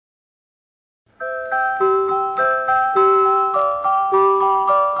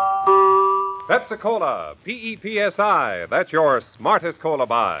Pepsi-Cola, P-E-P-S-I. That's your smartest cola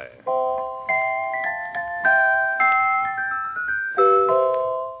buy.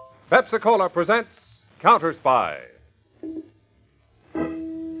 Pepsi-Cola presents Counterspy.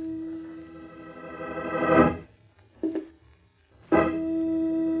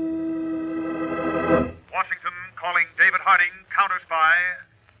 Washington calling David Harding, Counterspy.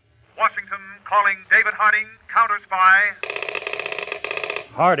 Washington calling David Harding, Counterspy.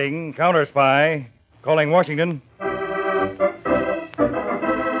 Harding, Counterspy. Calling Washington.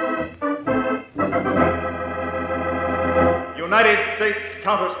 United States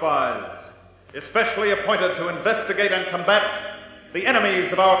Counterspies, especially appointed to investigate and combat the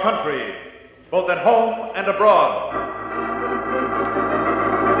enemies of our country, both at home and abroad.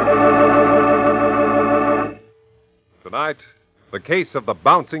 Tonight, the case of the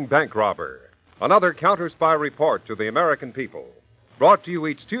bouncing bank robber. Another Counterspy report to the American people. Brought to you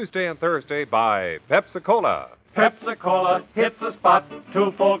each Tuesday and Thursday by Pepsi-Cola. Pepsi-Cola hits the spot.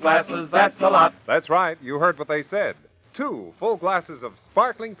 2 full glasses, that's a lot. That's right, you heard what they said. 2 full glasses of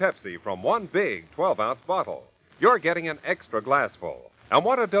sparkling Pepsi from one big 12-ounce bottle. You're getting an extra glassful. And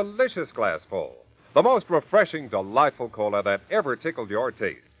what a delicious glassful. The most refreshing, delightful cola that ever tickled your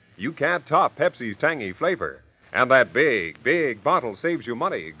taste. You can't top Pepsi's tangy flavor. And that big, big bottle saves you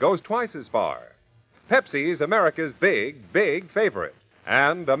money, goes twice as far. Pepsi's America's big, big favorite.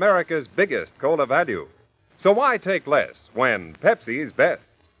 And America's biggest cola value. So why take less when Pepsi's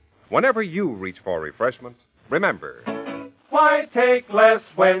best? Whenever you reach for refreshment, remember. Why take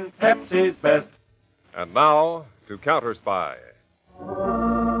less when Pepsi's best? And now, to Counterspy.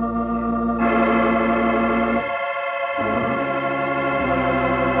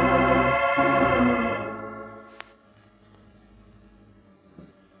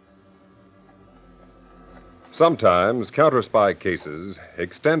 Sometimes Counterspy cases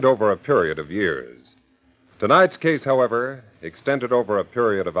extend over a period of years. Tonight's case, however, extended over a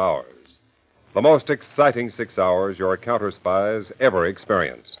period of hours. The most exciting 6 hours your Counterspies ever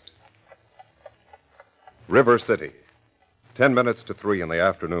experienced. River City, 10 minutes to 3 in the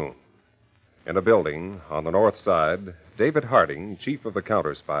afternoon. In a building on the north side, David Harding, chief of the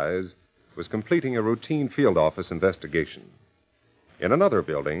Counterspies, was completing a routine field office investigation. In another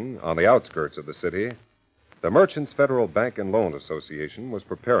building on the outskirts of the city, the Merchants Federal Bank and Loan Association was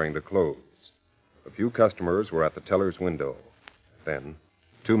preparing to close. A few customers were at the teller's window. Then,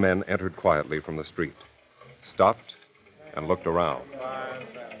 2 men entered quietly from the street, stopped, and looked around.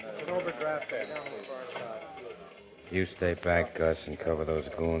 You stay back, Gus, and cover those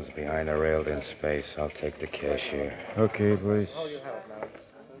goons behind the railed-in space. I'll take the cashier. Okay, boys. Oh, you have it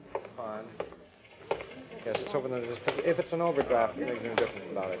now. Fine. Yes, it's open. If it's an overdraft, it makes no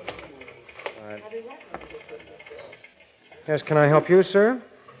difference about it. All right. Yes, can I help you, sir?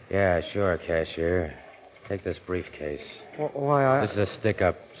 Yeah, sure, cashier. Take this briefcase. Why, This is a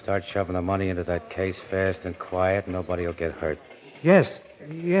stick-up. Start shoving the money into that case fast and quiet, and nobody will get hurt. Yes,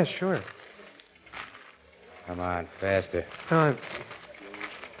 sure. Come on, faster.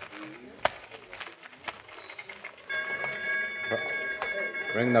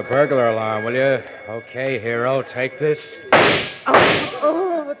 Ring the burglar alarm, will you? Okay, hero, take this.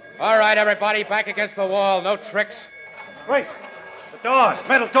 All right, everybody, back against the wall. No tricks. Wait. The doors.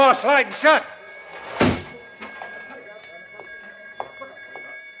 Metal door sliding shut.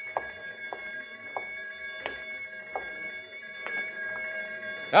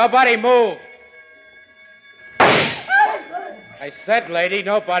 Nobody move. I said, lady,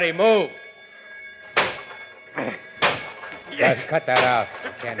 nobody move. Yes, cut that out.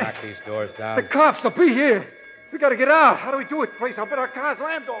 You can't knock these doors down. The cops will be here. We got to get out. How do we do it, place? I'll bet our car's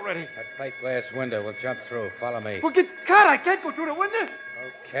rammed already. That plate glass window. We'll jump through. Follow me. We'll get caught. I can't go through the window.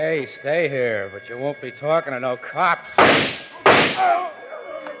 Okay, stay here, but you won't be talking to no cops. Good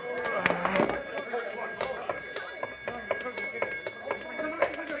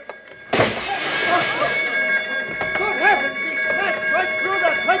heavens, he smashed right through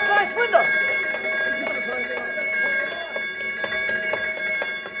that plate glass window.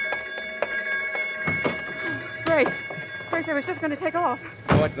 Grace, I was just going to take off.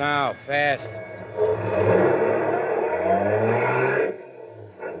 Do it now, fast.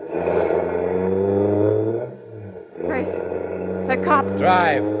 Grace, that cop.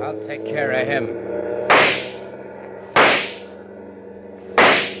 Drive. I'll take care of him.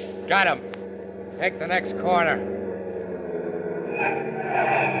 Got him. Take the next corner.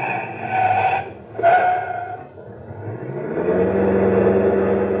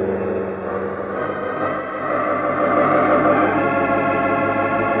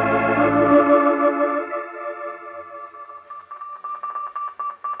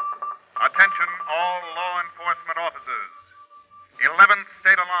 Attention,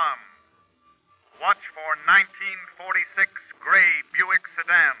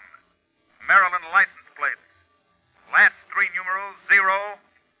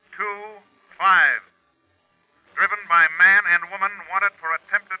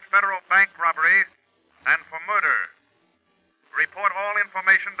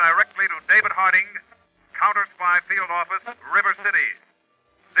 information directly to David Harding, Counterspy Field Office, River City.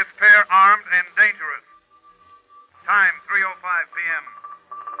 This pair armed and dangerous. Time 3:05 p.m.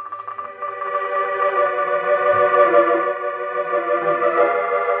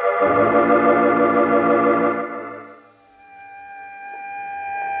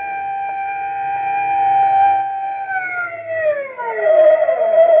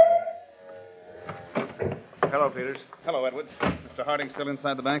 Hello, Peters. Hello, Edwards. Mr. Harding still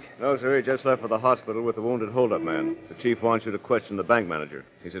inside the bank? No, sir. He just left for the hospital with the wounded hold-up man. The chief wants you to question the bank manager.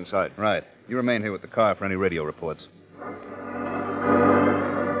 He's inside. Right. You remain here with the car for any radio reports.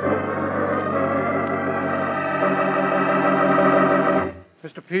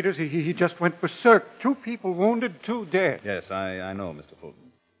 Mr. Peters, he just went berserk. 2 people wounded, 2 dead. Yes, I know, Mr.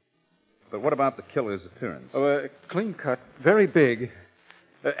 Fulton. But what about the killer's appearance? Oh, clean cut, very big,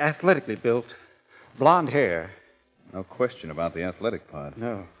 athletically built, blonde hair. No question about the athletic part.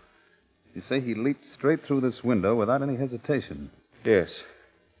 No. You say he leaped straight through this window without any hesitation. Yes.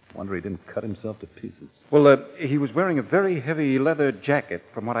 Wonder he didn't cut himself to pieces. Well, he was wearing a very heavy leather jacket,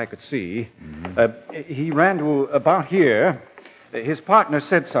 from what I could see. He ran to about here. His partner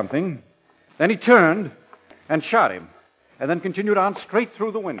said something. Then he turned and shot him, and then continued on straight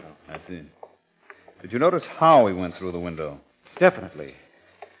through the window. I see. Did you notice how he went through the window? Definitely.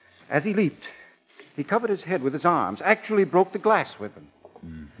 As he leaped, he covered his head with his arms, actually broke the glass with them.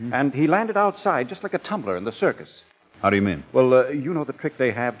 Mm-hmm. And he landed outside just like a tumbler in the circus. How do you mean? Well, you know the trick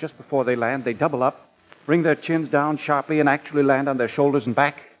they have just before they land. They double up, bring their chins down sharply, and actually land on their shoulders and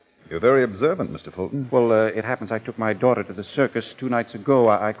back. You're very observant, Mr. Fulton. Well, it happens I took my daughter to the circus 2 nights ago.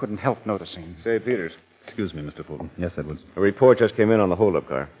 I couldn't help noticing. Say, Peters, Excuse me, Mr. Fulton. Yes, Edwards. a report just came in on the hold-up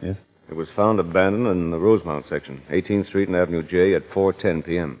car. Yes? It was found abandoned in the Rosemount section, 18th Street and Avenue J at 4:10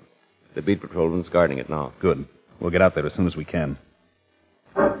 p.m. The beat patrolman's guarding it now. Good. We'll get out there as soon as we can.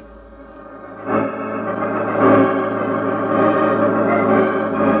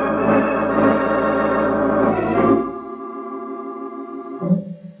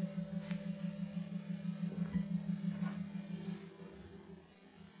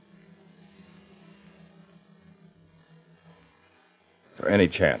 Is there any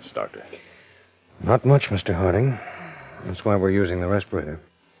chance, Doctor? Not much, Mr. Harding. That's why we're using the respirator.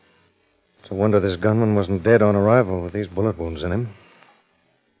 It's a wonder this gunman wasn't dead on arrival with these bullet wounds in him.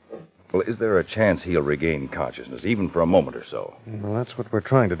 Well, is there a chance he'll regain consciousness, even for a moment or so? Well, that's what we're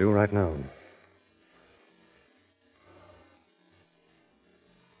trying to do right now.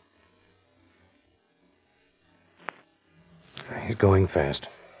 He's going fast.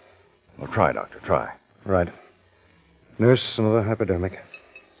 Well, try, Doctor, try. Right. Nurse, another hypodermic.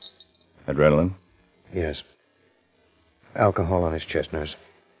 Adrenaline? Yes. Alcohol on his chest, nurse.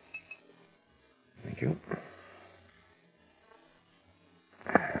 Thank you.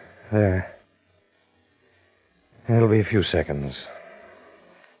 There. It'll be a few seconds.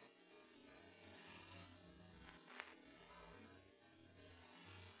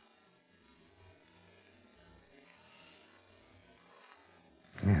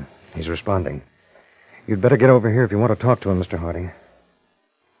 Yeah, he's responding. You'd better get over here if you want to talk to him, Mr. Harding.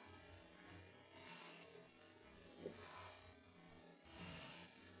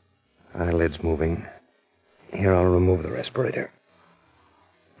 Eyelids moving. Here, I'll remove the respirator.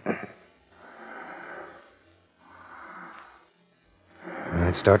 All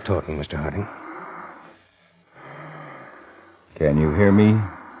right, start talking, Mr. Harding. Can you hear me?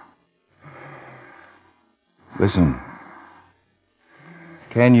 Listen.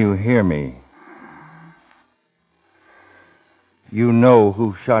 Can you hear me? You know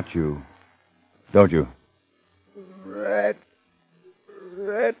who shot you, don't you? Red.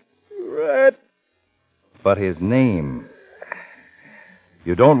 But his name.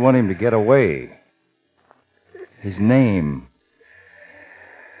 You don't want him to get away. His name.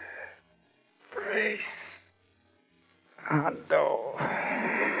 Grace. Hondo.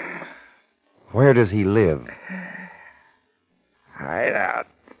 Where does he live? Hideout.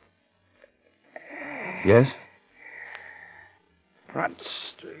 Yes? Front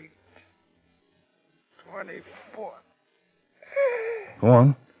Street. 24. Go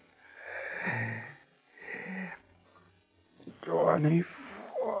on.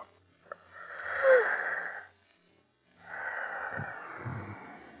 24.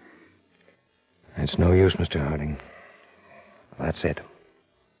 It's no use, Mr. Harding. That's it.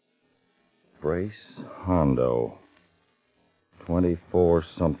 Brace Hondo.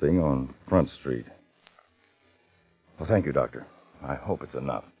 24-something on Front Street. Well, thank you, Doctor. I hope it's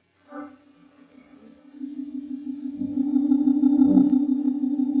enough.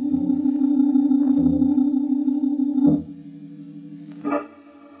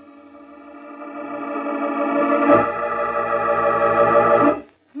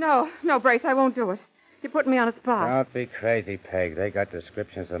 No, Brace, I won't do it. You're putting me on a spot. Don't be crazy, Peg. They got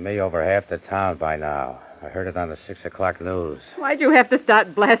descriptions of me over half the town by now. I heard it on the 6 o'clock news. Why'd you have to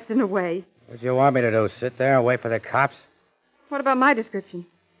start blasting away? What'd you want me to do, sit there and wait for the cops? What about my description?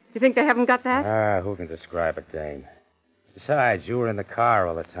 You think they haven't got that? Who can describe it, Dame? Besides, you were in the car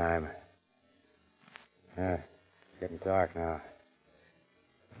all the time. It's getting dark now.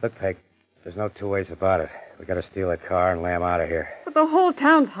 Look, Peg, there's no two ways about it. We gotta steal that car and lay 'em out of here. But the whole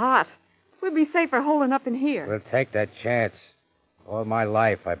town's hot. We'd be safer holding up in here. We'll take that chance. All my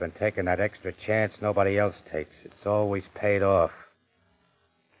life, I've been taking that extra chance nobody else takes. It's always paid off.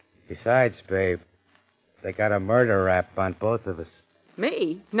 Besides, babe, they got a murder rap on both of us.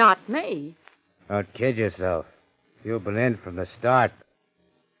 Me? Not me. Don't kid yourself. You've been in from the start.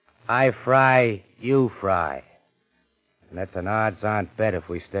 I fry, you fry. And that's an odds-on bet if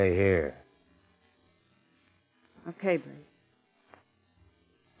we stay here. Okay, Brace.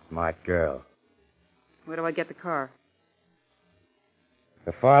 Smart girl. Where do I get the car?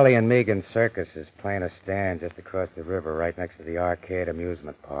 The Farley and Megan Circus is playing a stand just across the river right next to the Arcade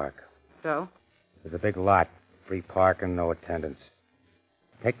Amusement Park. So? There's a big lot, free parking, no attendance.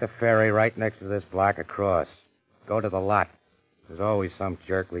 Take the ferry right next to this block across. Go to the lot. There's always some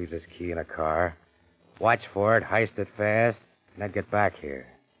jerk leaves his key in a car. Watch for it, heist it fast, and then get back here.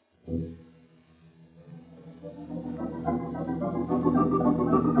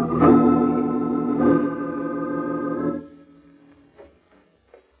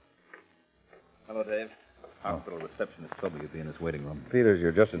 Hello, Dave. Hospital receptionist told me you'd be in his waiting room. Peters,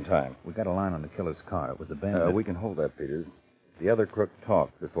 you're just in time. We got a line on the killer's car. It was abandoned. We can hold that, Peters. The other crook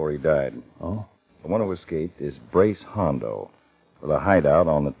talked before he died. Oh? The one who escaped is Brace Hondo, with a hideout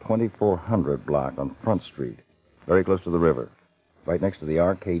on the 2400 block on Front Street, very close to the river, right next to the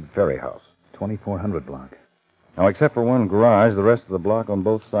Arcade Ferry House. 2400 block. Now, except for one garage, the rest of the block on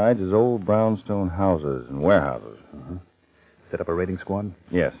both sides is old brownstone houses and warehouses. Uh-huh. Set up a raiding squad?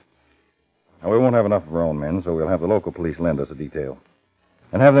 Yes. Now, we won't have enough of our own men, so we'll have the local police lend us a detail.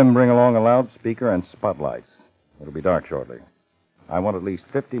 And have them bring along a loudspeaker and spotlights. It'll be dark shortly. I want at least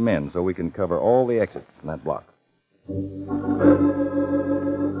 50 men so we can cover all the exits in that block.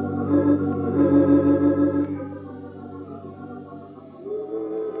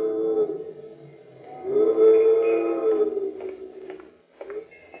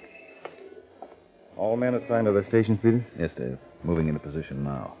 All men assigned to their stations, Peters? Yes, Dave. Moving into position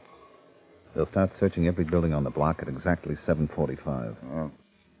now. They'll start searching every building on the block at exactly 7:45.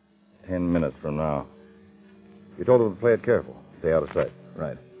 10 minutes from now. You told them to play it careful. Stay out of sight.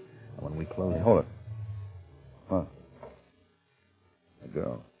 Right. And when we close... Hey, hold it. What? A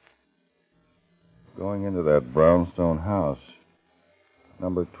girl. Going into that brownstone house.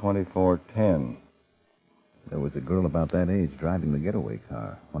 Number 2410. There was a girl about that age driving the getaway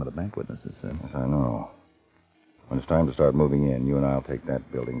car. One of the bank witnesses said. Yes, I know. When it's time to start moving in, you and I'll take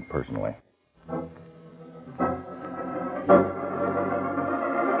that building personally.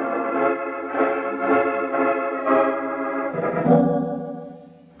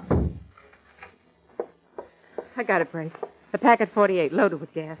 I got it, Brace. The packet 48, loaded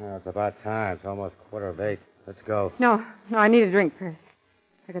with gas. Oh, it's about time. It's almost 7:45. Let's go. No, I need a drink first.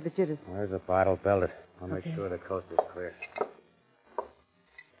 I got the jitters. Where's the bottle? Belt it. I'll make Okay. sure the coast is clear.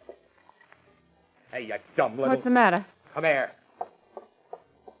 Hey, you dumb little... What's the matter? Come here.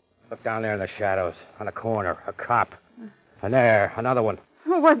 Look down there in the shadows, on the corner, a cop. And there, another one.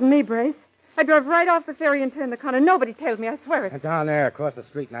 It wasn't me, Brace. I drove right off the ferry and turned the corner. Nobody tailed me, I swear it. And down there, across the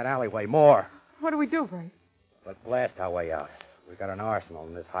street in that alleyway, more. What do we do, Brace? Let's blast our way out. We got an arsenal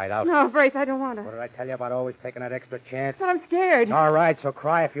in this hideout. No, Brace, I don't want to. What did I tell you about always taking that extra chance? But I'm scared. All right, so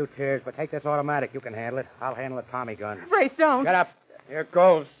cry a few tears, but take this automatic. You can handle it. I'll handle the Tommy gun. Brace, don't. Get up. Here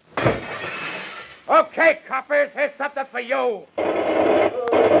goes. Okay, coppers, here's something for you.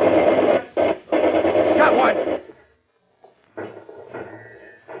 Got one.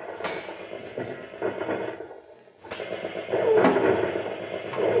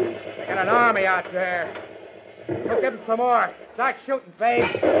 They got an army out there. We'll give them some more. Start shooting, babe.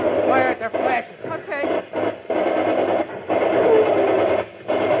 Fire at their flashes. Okay.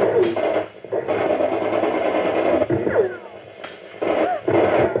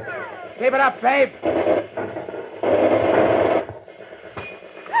 Keep it up, babe.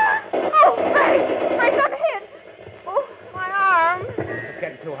 Oh, Brace! Brace, I'm hit! Oh, my arm. It's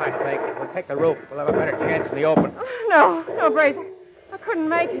getting too hot, babe. We'll take the roof. We'll have a better chance in the open. No, Brace. I couldn't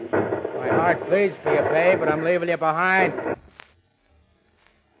make it. My heart bleeds for you, babe, but I'm leaving you behind.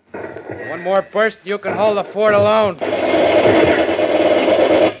 One more burst, you can hold the fort alone.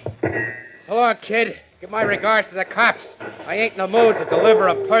 So long, kid. Give my regards to the cops. I ain't in the mood to deliver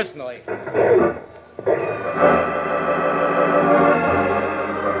 'em personally.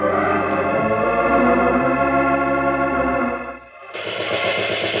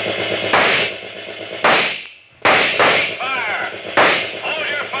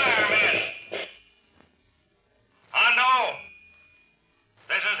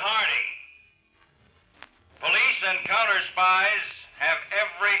 And counterspies have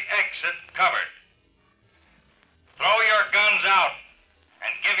every exit covered. Throw your guns out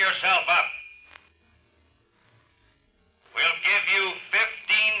and give yourself up. We'll give you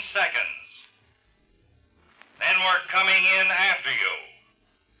 15 seconds. Then we're coming in after you.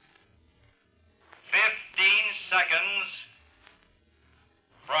 15 seconds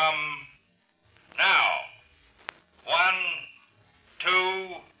from now. 1,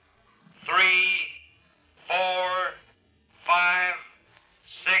 2, 3, 4, 5,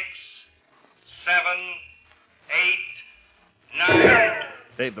 6, 7, 8, 9.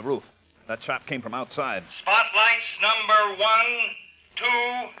 Dave, the roof. That shot came from outside. Spotlights number 1, 2,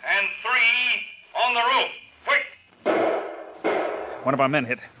 and 3 on the roof. Quick! One of our men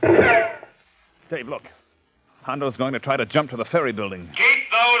hit. Dave, look. Hondo's going to try to jump to the ferry building. Keep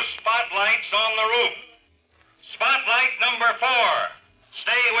those spotlights on the roof. Spotlight number 4.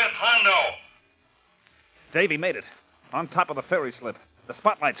 Stay with Hondo. Dave, he made it. On top of the ferry slip. The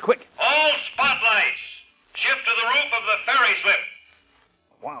spotlights, quick. All spotlights. Shift to the roof of the ferry slip.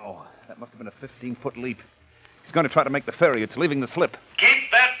 Wow, that must have been a 15-foot leap. He's going to try to make the ferry. It's leaving the slip.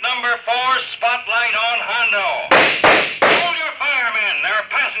 Keep that number 4 spotlight on Hondo. Hold your fire, men. There are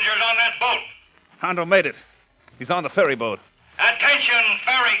passengers on that boat. Hondo made it. He's on the ferry boat. Attention,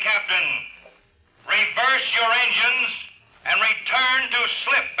 ferry captain. Reverse your engines and return to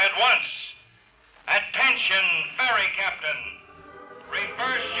slip at once. Attention, ferry captain.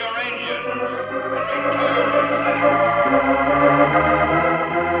 Reverse your engines and return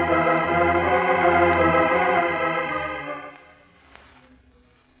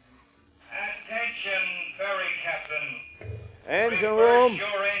Attention, ferry captain. Engine Reverse room.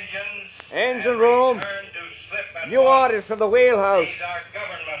 your engines. Engine room. Return to slip at New once. orders from the wheelhouse. These are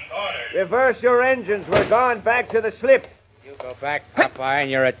government orders. Reverse your engines. We're gone back to the slip. You go back, Popeye,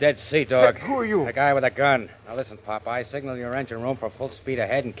 and you're a dead sea dog. Who are you? The guy with a gun. Now listen, Popeye, signal your engine room for full speed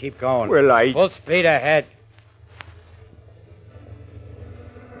ahead and keep going. Well, Full speed ahead.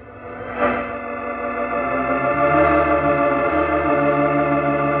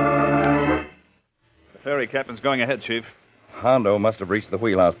 The ferry captain's going ahead, Chief. Hondo must have reached the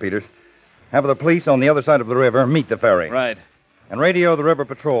wheelhouse, Peters. Have the police on the other side of the river meet the ferry. Right. And radio the river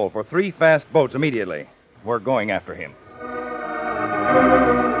patrol for 3 fast boats immediately. We're going after him.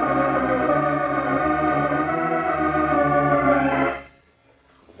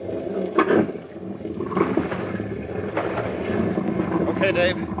 Okay,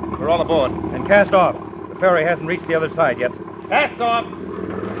 Dave. We're all aboard. And cast off. The ferry hasn't reached the other side yet. Cast off.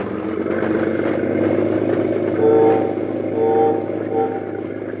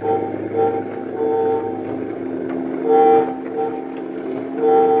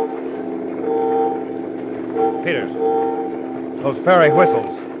 Peters, those ferry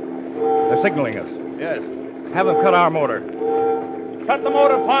whistles. They're signaling us. Yes. Have them cut our motor. Cut the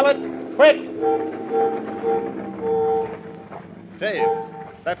motor, pilot. Quick. Dave,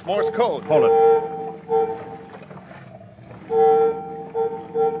 that's Morse code. Hold it.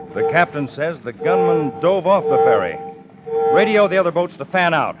 The captain says the gunman dove off the ferry. Radio the other boats to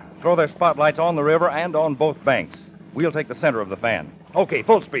fan out. Throw their spotlights on the river and on both banks. We'll take the center of the fan. Okay,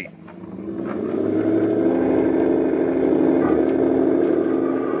 full speed.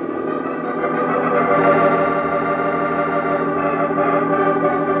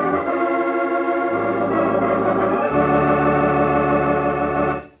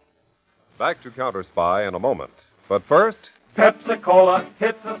 Back to Counterspy in a moment. But first, Pepsi-Cola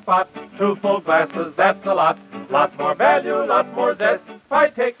hits a spot. 2 full glasses, that's a lot. Lots more value, lots more zest. Why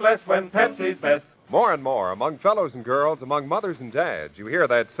take less when Pepsi's best? more and more among fellows and girls, among mothers and dads, you hear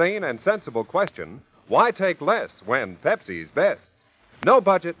that sane and sensible question, why take less when Pepsi's best? No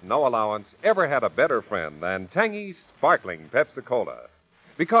budget, no allowance ever had a better friend than tangy, sparkling Pepsi-Cola.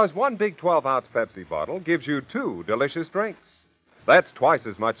 Because one big 12-ounce Pepsi bottle gives you 2 delicious drinks. That's twice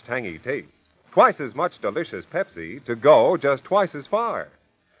as much tangy taste, twice as much delicious Pepsi to go just twice as far.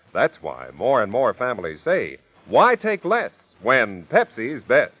 That's why more and more families say, why take less when Pepsi's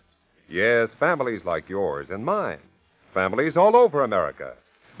best? Yes, families like yours and mine, families all over America,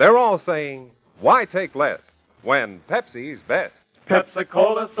 they're all saying, why take less when Pepsi's best?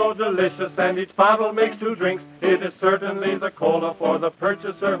 Pepsi-Cola's so delicious, and each bottle makes 2 drinks. It is certainly the cola for the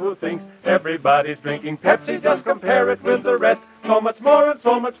purchaser who thinks every Everybody's drinking Pepsi, just compare it with the rest. So much more and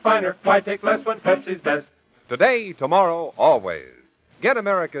so much finer. Why take less when Pepsi's best? Today, tomorrow, always. Get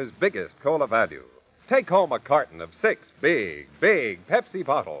America's biggest cola value. Take home a carton of 6 big Pepsi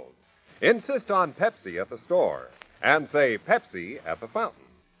bottles. Insist on Pepsi at the store. And say Pepsi at the fountain.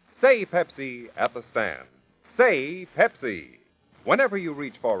 Say Pepsi at the stand. Say Pepsi. Whenever you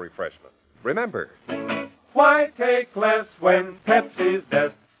reach for refreshment, remember. Why take less when Pepsi's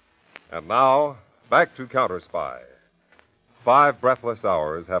best? And now, back to Counterspy. 5 breathless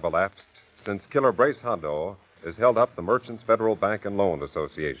hours have elapsed since Killer Brace Hondo has held up the Merchants Federal Bank and Loan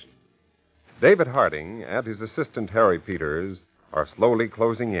Association. David Harding and his assistant Harry Peters are slowly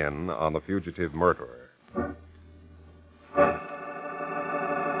closing in on the fugitive murderer.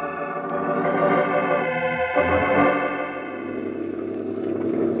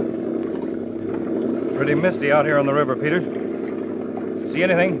 Pretty misty out here on the river, Peters. See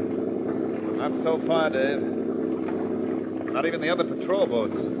anything? Not so far, Dave. Not even the other patrol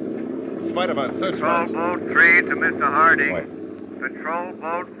boats. In spite of our search Patrol lights. boat 3 to Mr. Harding. Wait. Patrol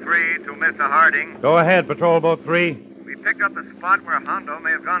boat 3 to Mr. Harding. Go ahead, Patrol Boat 3. We picked up the spot where Hondo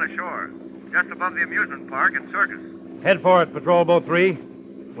may have gone ashore, just above the amusement park and circus. Head for it, Patrol Boat 3.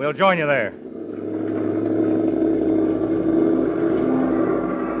 We'll join you there.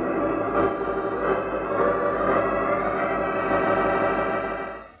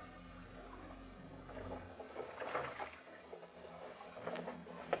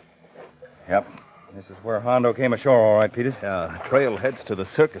 Yep. This is where Hondo came ashore, all right, Peters. Yeah, trail heads to the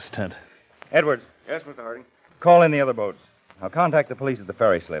circus tent. Edwards, Yes, Mr. Harding. call in the other boats. Now contact the police at the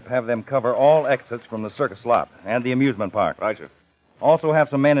ferry slip. Have them cover all exits from the circus lot and the amusement park. Right, sir. Also have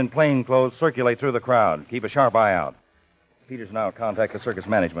some men in plain clothes circulate through the crowd. Keep a sharp eye out. Peters now contact the circus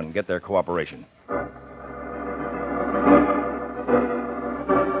management and get their cooperation.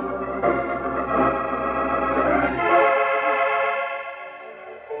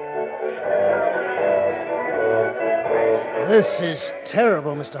 This is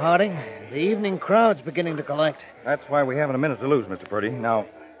terrible, Mr. Harding. The evening crowd's beginning to collect. That's why we haven't a minute to lose, Mr. Purdy. Now,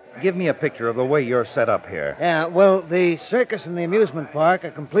 give me a picture of the way you're set up here. Yeah, well, the circus and the amusement park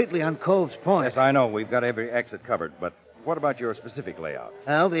are completely on Cove's Point. Yes, I know. We've got every exit covered, but what about your specific layout?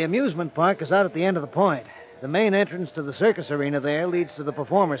 Well, the amusement park is out at the end of the point. The main entrance to the circus arena there leads to the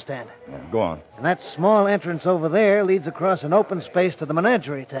performer's tent. Yeah, go on. And that small entrance over there leads across an open space to the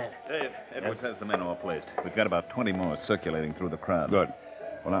menagerie tent. Dave, Edwards has the men all placed. We've got about 20 more circulating through the crowd. Good.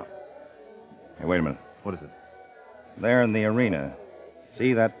 Well, now... Hey, wait a minute. What is it? There in the arena.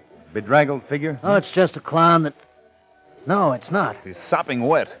 See that bedraggled figure? Oh, it's just a clown that... No, it's not. He's sopping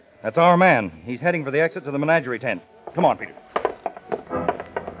wet. That's our man. He's heading for the exit to the menagerie tent. Come on, Peter.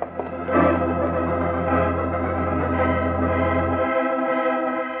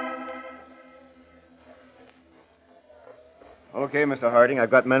 Okay, Mr. Harding. I've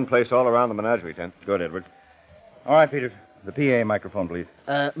got men placed all around the menagerie tent. Good, Edward. All right, Peters. The PA microphone, please.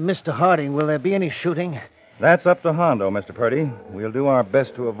 Mr. Harding, will there be any shooting? That's up to Hondo, Mr. Purdy. We'll do our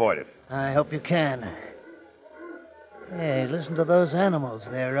best to avoid it. I hope you can. Hey, listen to those animals.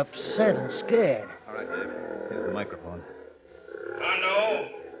 They're upset and scared. All right, Dave. Here's the microphone. Hondo,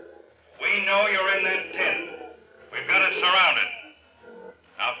 we know you're in that tent. We've got it surrounded.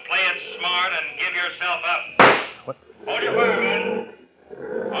 Now play it smart and give yourself up. What? Hold your fire, man.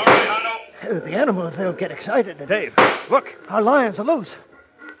 All right, Hondo. The animals, they'll get excited. Dave, look. Our lions are loose.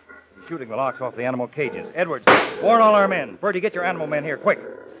 He's shooting the locks off the animal cages. Edwards, warn all our men. Purdy, get your animal men here, quick.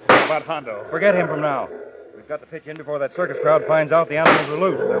 What about Hondo? Forget him from now. We've got to pitch in before that circus crowd finds out the animals are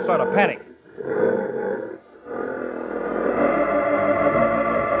loose. They'll start a panic.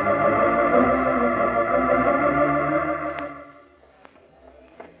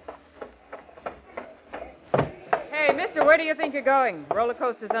 Hey, mister, where do you think you're going? Roller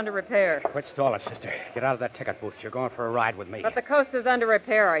coaster's under repair. Quit stalling, sister. Get out of that ticket booth. You're going for a ride with me. But the coaster's under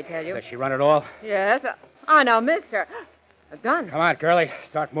repair, I tell you. Does she run it all? Yes. Oh, now, mister. A gun. Come on, girlie.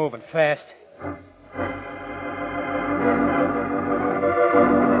 Start moving fast.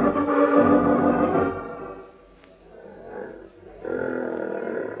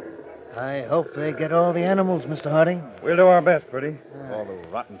 I hope they get all the animals, Mr. Harding. We'll do our best, Purdy. All the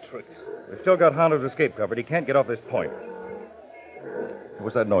rotten tricks. We've still got Hondo's escape covered. He can't get off this point.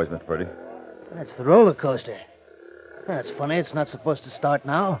 What's that noise, Mr. Purdy? That's the roller coaster. That's funny. It's not supposed to start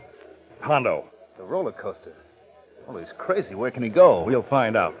now. Hondo. The roller coaster. Oh, he's crazy. Where can he go? We'll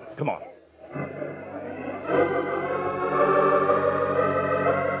find out. Come on.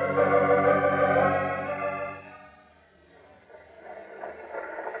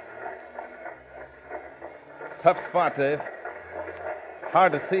 Tough spot, Dave.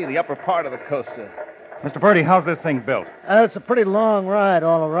 Hard to see the upper part of the coaster. Mr. Purdy, how's this thing built? It's a pretty long ride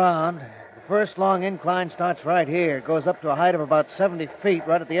all around. The first long incline starts right here. It goes up to a height of about 70 feet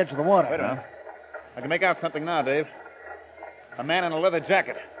right at the edge of the water. Wait a minute. I can make out something now, Dave. A man in a leather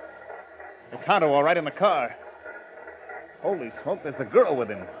jacket. It's Hondo, all right, in the car. Holy smoke, there's a girl with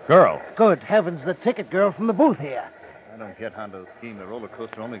him. Girl? Good heavens, the ticket girl from the booth here. I don't get Hondo's scheme. The roller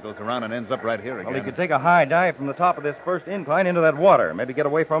coaster only goes around and ends up right here again. Well, he could take a high dive from the top of this first incline into that water. Maybe get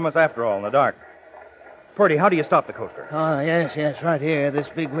away from us after all in the dark. Purdy, how do you stop the coaster? Oh, yes, right here, this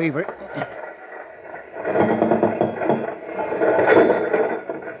big lever.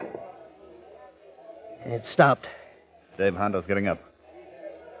 It stopped. Dave, Hondo's getting up.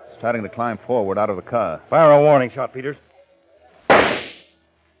 Starting to climb forward out of the car. Fire a warning shot, Peters.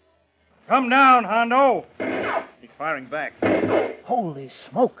 Come down, Hondo. He's firing back. Holy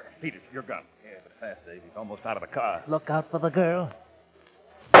smoke. Peters, your gun. Yeah, but fast, Dave. He's almost out of the car. Look out for the girl.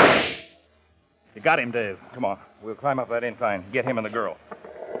 You got him, Dave. Come on. We'll climb up that incline. Get him and the girl.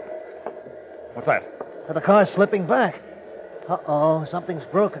 What's that? The car's slipping back. Uh-oh, something's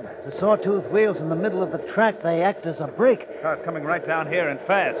broken. The sawtooth wheels in the middle of the track, they act as a brake. The car's coming right down here and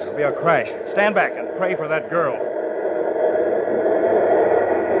fast. It'll be a crash. Stand back and pray for that girl.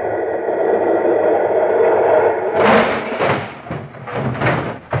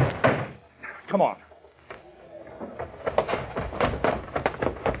 Come on.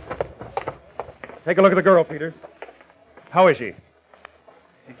 Take a look at the girl, Peters. How is she?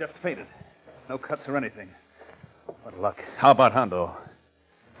 She just fainted. No cuts or anything. What luck. How about Hondo?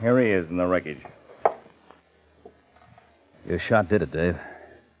 Here he is in the wreckage. Your shot did it, Dave.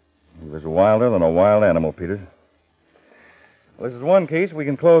 He was wilder than a wild animal, Peters. Well, this is one case we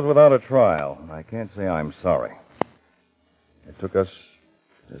can close without a trial. I can't say I'm sorry. It took us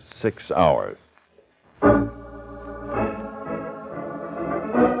just 6 hours.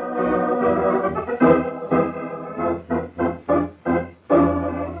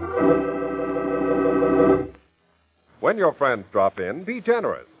 When your friends drop in, be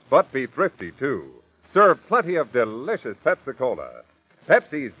generous, but be thrifty, too. Serve plenty of delicious Pepsi-Cola.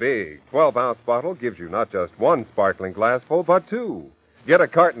 Pepsi's big 12-ounce bottle gives you not just one sparkling glassful, but two. Get a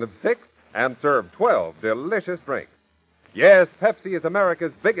carton of 6 and serve 12 delicious drinks. Yes, Pepsi is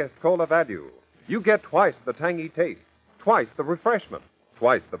America's biggest cola value. You get twice the tangy taste, twice the refreshment,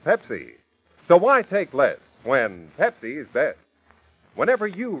 twice the Pepsi. So why take less when Pepsi is best? Whenever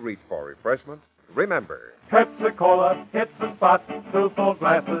you reach for refreshment, remember, Pepsi-Cola hits the spot. 2 full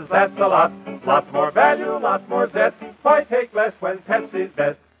glasses, that's a lot. Lots more value, lots more zest. Why take less when Pepsi's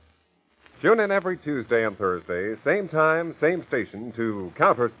best? tune in every Tuesday and Thursday, same time, same station, to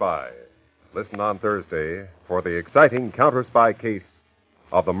Counterspy. Listen on Thursday for the exciting Counterspy case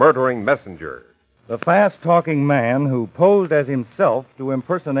of the murdering messenger. The fast-talking man who posed as himself to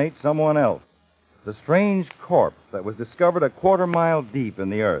impersonate someone else. The strange corpse that was discovered a quarter-mile deep in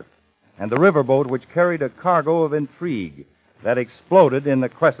the earth. And the riverboat which carried a cargo of intrigue that exploded in the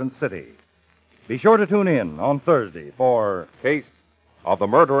Crescent City. Be sure to tune in on Thursday for Case of the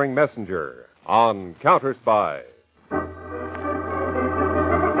Murdering Messenger on Counterspy.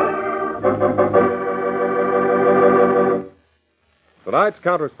 Tonight's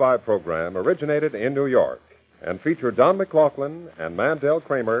Counterspy program originated in New York and featured Don McLaughlin and Mandel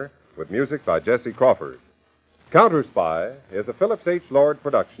Kramer with music by Jesse Crawford. Counterspy is a Phillips H. Lord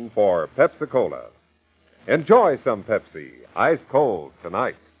production for Pepsi-Cola. Enjoy some Pepsi, ice cold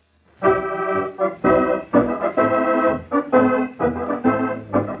tonight.